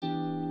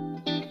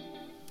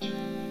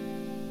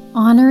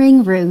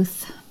Honoring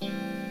Ruth.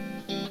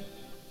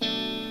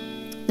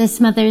 This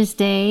Mother's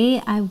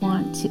Day, I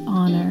want to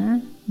honor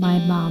my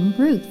mom,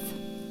 Ruth.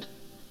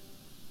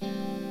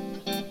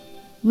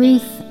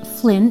 Ruth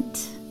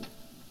Flint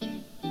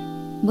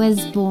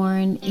was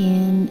born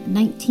in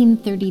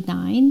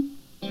 1939.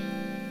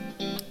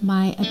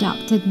 My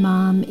adopted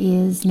mom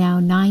is now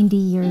 90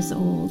 years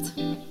old,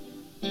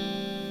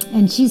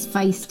 and she's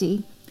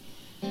feisty.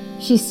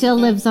 She still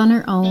lives on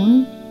her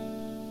own,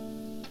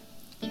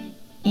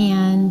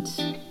 and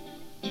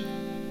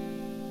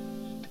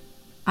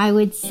I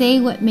would say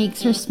what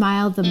makes her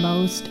smile the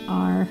most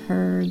are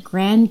her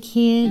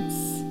grandkids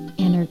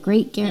and her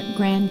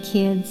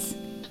great-grandkids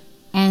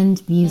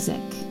and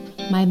music.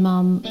 My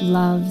mom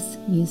loves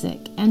music,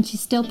 and she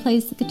still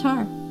plays the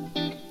guitar,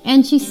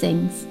 and she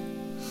sings.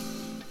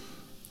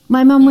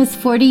 My mom was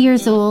 40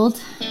 years old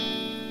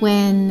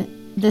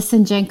when the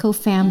Sinjenko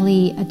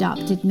family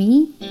adopted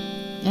me,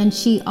 and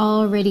she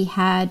already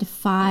had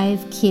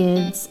 5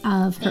 kids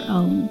of her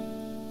own.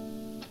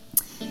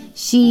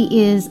 She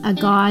is a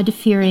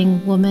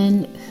God-fearing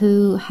woman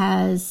who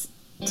has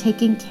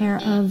taken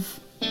care of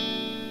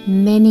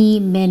many,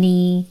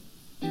 many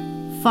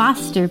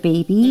foster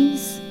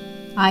babies.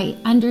 I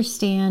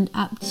understand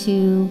up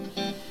to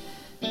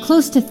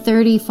close to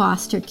 30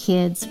 foster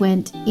kids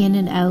went in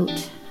and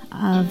out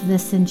of the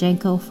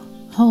Sinjenko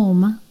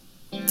home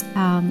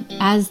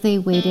as they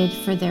waited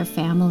for their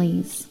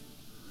families.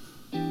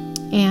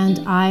 And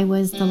I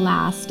was the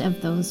last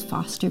of those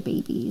foster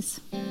babies.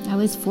 I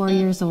was 4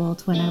 years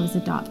old when I was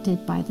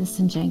adopted by the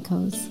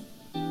Sinjenkos.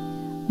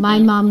 My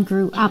mom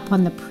grew up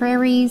on the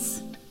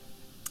prairies.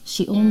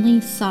 She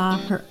only saw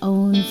her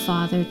own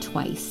father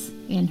twice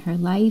in her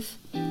life.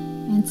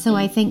 And so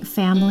I think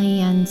family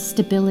and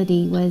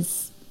stability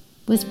was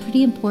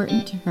pretty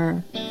important to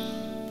her.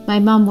 My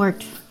mom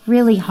worked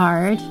really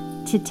hard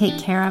to take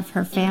care of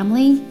her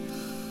family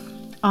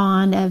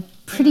on a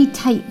pretty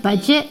tight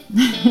budget.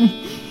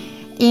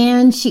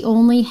 And she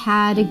only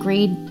had a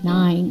grade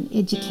 9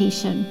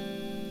 education.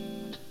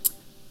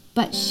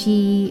 But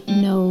she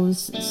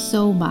knows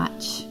so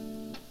much.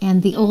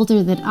 And the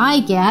older that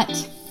I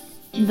get,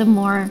 the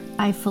more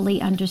I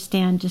fully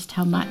understand just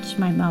how much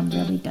my mom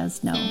really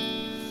does know.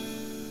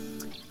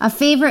 A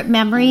favorite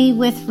memory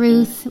with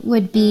Ruth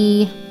would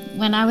be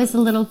when I was a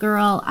little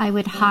girl, I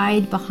would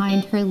hide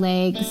behind her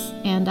legs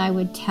and I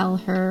would tell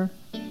her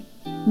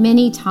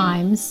many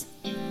times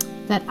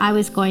that I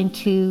was going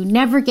to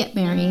never get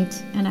married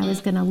and I was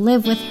going to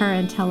live with her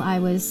until I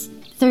was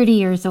 30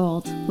 years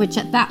old, which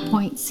at that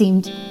point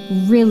seemed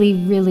really,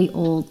 really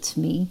old to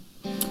me.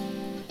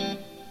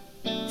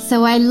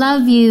 So I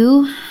love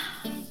you,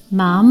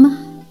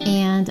 Mom,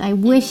 and I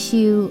wish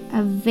you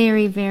a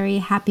very, very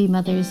happy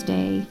Mother's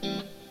Day.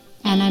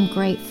 And I'm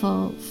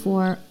grateful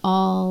for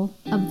all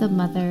of the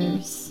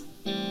mothers.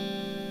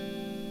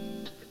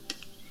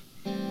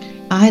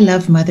 I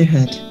love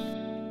motherhood.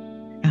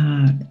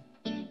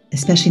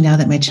 Especially now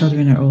that my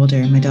children are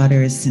older. My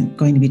daughter is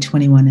going to be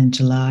 21 in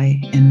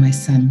July, and my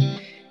son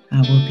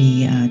will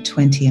be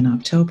 20 in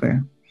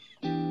October.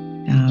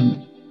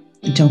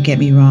 Don't get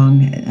me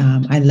wrong.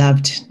 I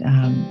loved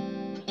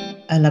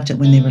it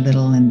when they were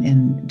little,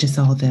 and just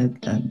all the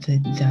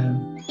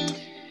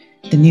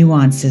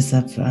nuances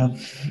of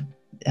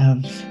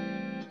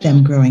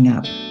them growing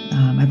up.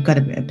 I've got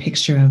a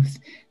picture of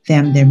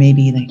them. They're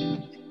maybe like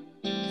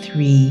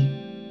 3.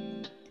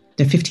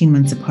 They're 15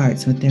 months apart,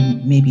 so they're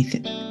maybe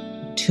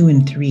 2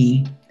 and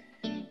 3,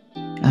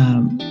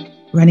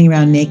 running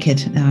around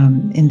naked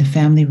in the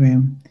family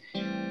room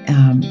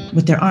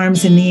with their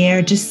arms in the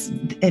air, just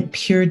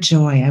pure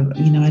joy.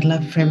 I'd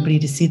love for everybody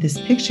to see this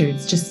picture.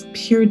 It's just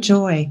pure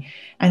joy.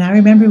 And I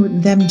remember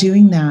them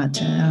doing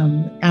that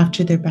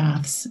after their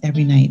baths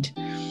every night.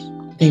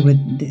 They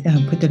would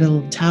put their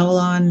little towel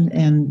on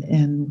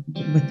and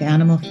with the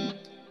animal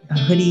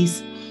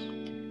hoodies,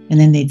 and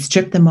then they'd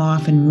strip them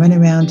off and run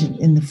around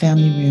in the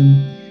family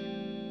room.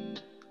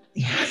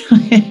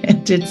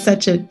 It's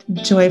such a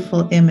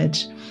joyful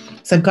image.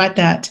 So I've got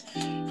that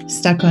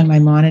stuck on my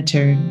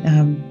monitor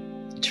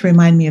to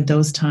remind me of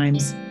those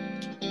times.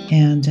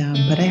 And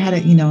but I had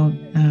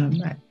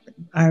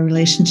our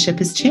relationship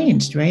has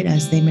changed, right,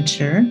 as they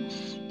mature.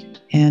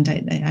 And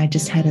I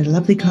just had a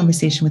lovely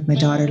conversation with my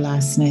daughter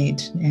last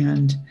night,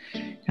 and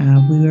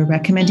we were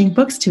recommending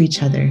books to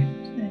each other.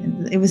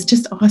 It was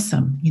just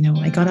awesome.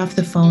 I got off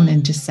the phone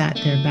and just sat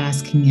there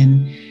basking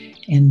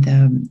in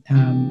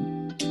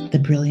the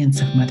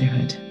brilliance of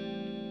motherhood.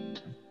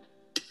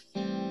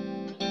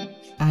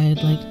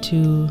 I'd like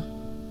to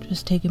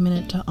just take a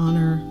minute to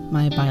honor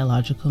my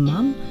biological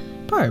mom,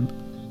 Barb.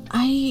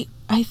 I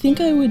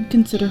think I would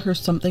consider her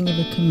something of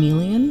a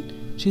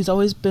chameleon. She's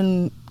always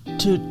been,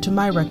 to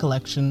my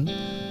recollection,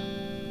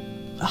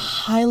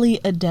 highly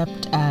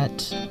adept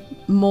at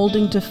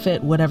molding to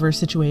fit whatever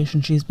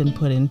situation she's been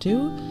put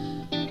into.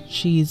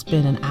 She's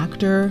been an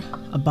actor,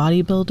 a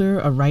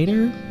bodybuilder, a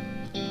writer.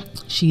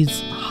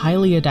 She's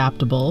highly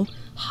adaptable,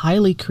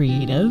 highly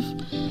creative,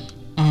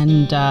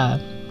 and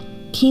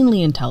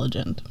keenly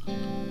intelligent.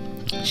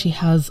 She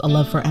has a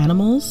love for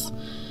animals.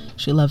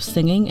 She loves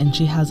singing, and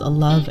she has a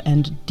love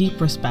and deep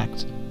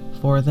respect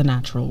for the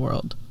natural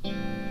world.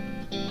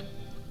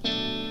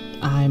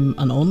 I'm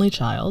an only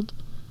child.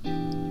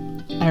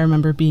 I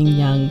remember being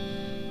young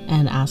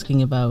and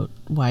asking about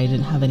why I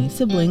didn't have any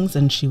siblings,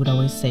 and she would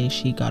always say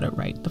she got it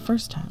right the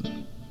first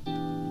time.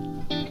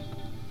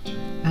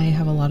 I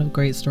have a lot of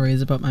great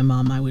stories about my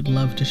mom I would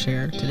love to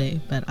share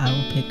today, but I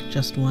will pick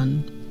just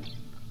one.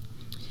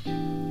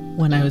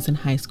 When I was in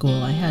high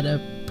school, I had a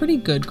pretty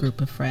good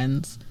group of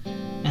friends,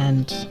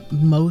 and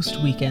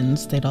most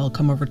weekends they'd all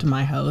come over to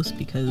my house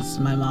because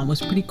my mom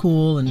was pretty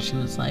cool and she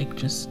was like,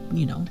 just,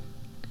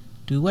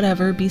 do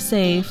whatever, be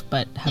safe,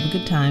 but have a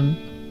good time.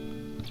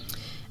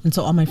 And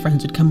so all my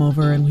friends would come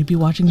over and we'd be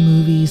watching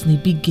movies and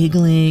they'd be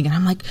giggling, and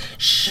I'm like,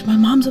 shh, my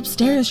mom's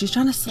upstairs, she's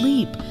trying to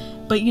sleep.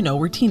 But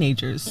we're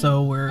teenagers,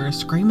 so we're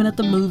screaming at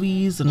the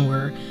movies and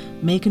we're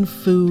making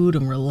food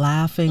and we're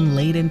laughing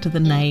late into the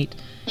night.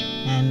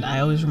 And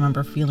I always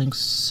remember feeling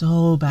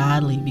so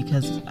badly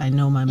because I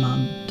know my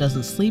mom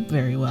doesn't sleep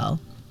very well.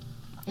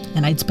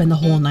 And I'd spend the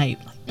whole night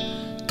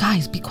like,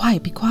 guys, be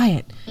quiet,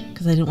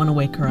 because I didn't want to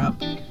wake her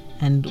up.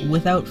 And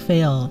without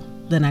fail,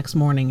 the next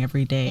morning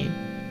every day,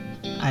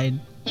 I'd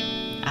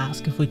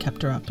ask if we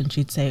kept her up, and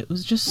she'd say, it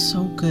was just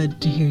so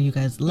good to hear you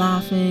guys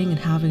laughing and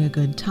having a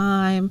good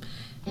time.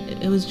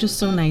 It was just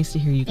so nice to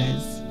hear you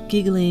guys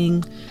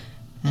giggling.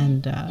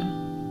 And,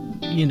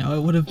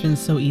 it would have been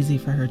so easy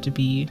for her to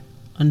be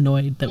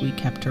annoyed that we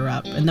kept her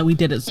up and that we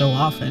did it so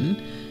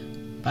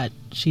often. But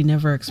she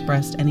never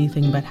expressed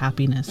anything but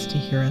happiness to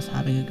hear us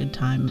having a good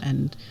time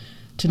and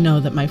to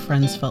know that my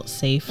friends felt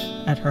safe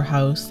at her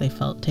house. They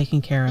felt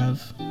taken care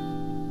of.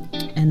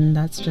 And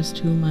that's just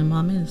who my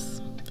mom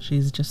is.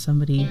 She's just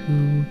somebody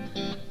who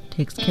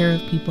takes care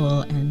of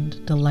people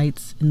and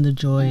delights in the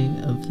joy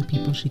of the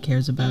people she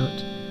cares about.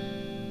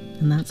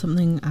 And that's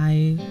something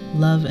I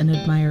love and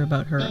admire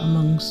about her,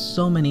 among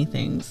so many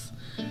things.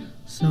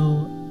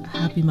 So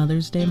happy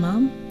Mother's Day,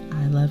 Mom.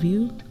 I love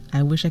you.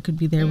 I wish I could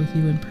be there with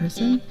you in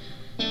person,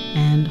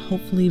 and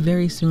hopefully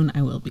very soon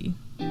I will be.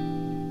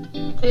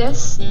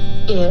 This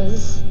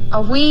is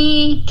a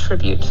wee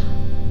tribute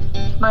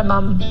to my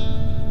mum,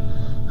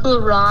 who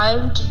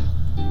arrived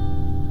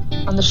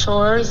on the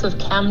shores of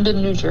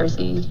Camden, New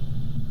Jersey,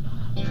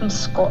 from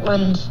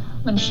Scotland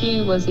when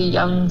she was a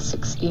young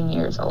 16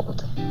 years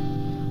old.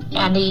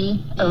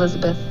 Annie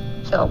Elizabeth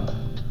Philp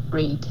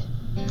Reed.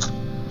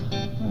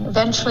 And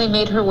eventually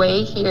made her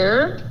way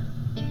here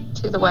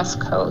to the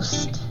West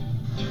Coast,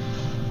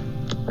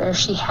 where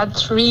she had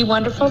 3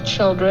 wonderful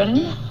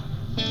children,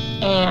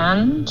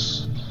 and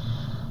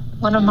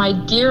one of my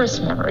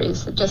dearest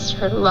memories is just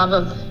her love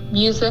of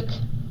music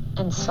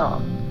and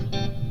song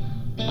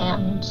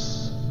and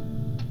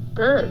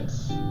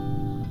birds.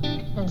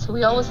 And so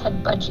we always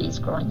had budgies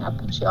growing up,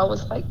 and she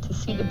always liked to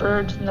see the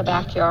birds in the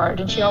backyard,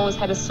 and she always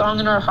had a song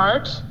in her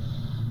heart.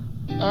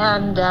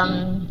 And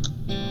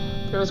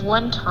there was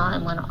one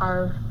time when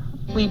our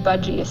wee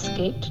budgie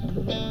escaped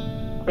into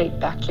the great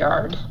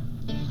backyard,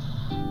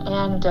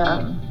 and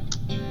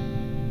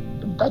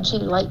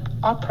budgie liked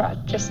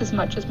opera just as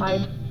much as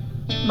my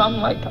mom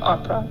liked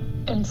opera.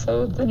 And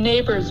so the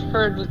neighbors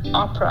heard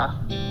opera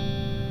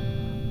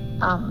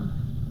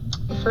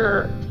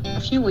for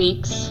a few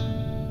weeks.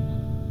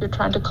 We were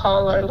trying to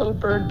call our little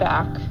bird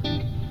back,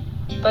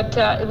 but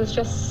it was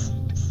just,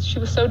 she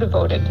was so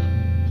devoted,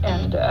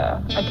 and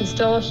I can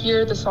still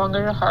hear the song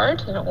in her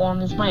heart, and it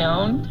warms my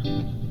own.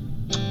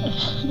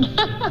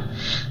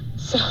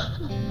 So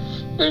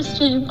here's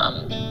to you,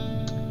 Mum.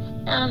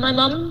 And my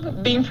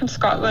mum, being from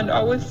Scotland,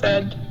 always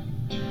said,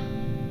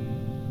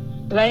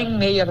 "Lang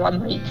may your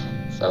lamreek."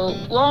 So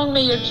long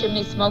may your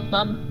chimney smoke,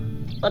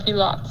 Mum. Love you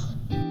lots.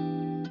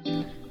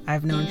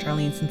 I've known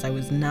Charlene since I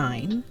was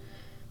 9.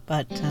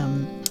 But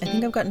I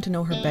think I've gotten to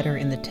know her better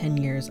in the 10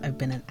 years I've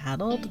been an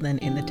adult than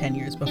in the 10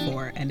 years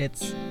before. And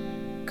it's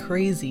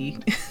crazy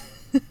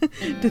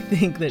to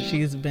think that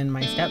she's been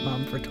my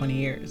stepmom for 20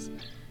 years.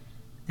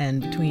 And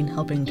between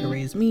helping to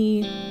raise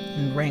me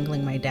and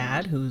wrangling my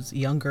dad, who's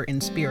younger in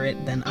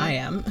spirit than I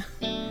am,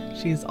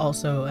 she's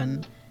also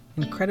an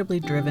incredibly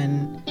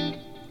driven,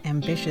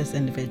 ambitious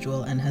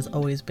individual and has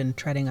always been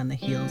treading on the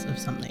heels of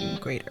something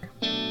greater.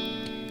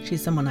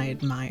 She's someone I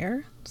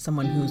admire,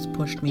 someone who's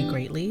pushed me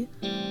greatly,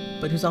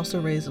 but who's also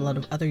raised a lot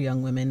of other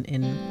young women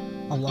in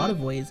a lot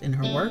of ways in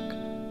her work,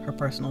 her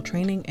personal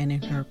training, and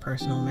in her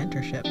personal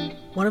mentorship.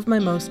 One of my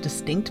most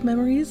distinct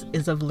memories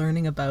is of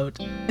learning about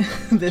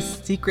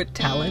this secret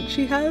talent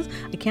she has.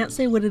 I can't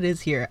say what it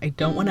is here. I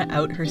don't want to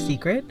out her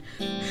secret,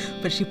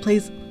 but she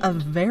plays a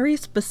very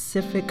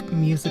specific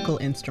musical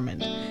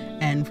instrument.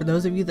 And for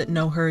those of you that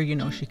know her,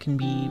 she can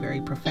be very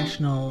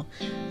professional,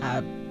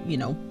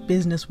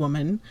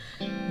 businesswoman.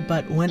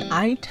 But when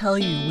I tell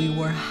you we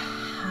were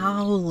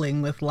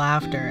howling with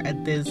laughter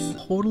at this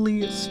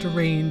totally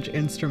strange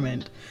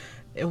instrument,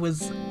 it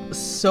was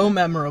so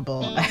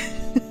memorable.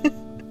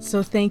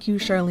 So thank you,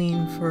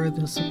 Charlene, for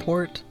the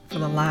support, for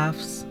the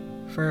laughs,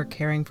 for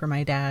caring for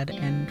my dad,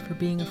 and for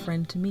being a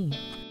friend to me.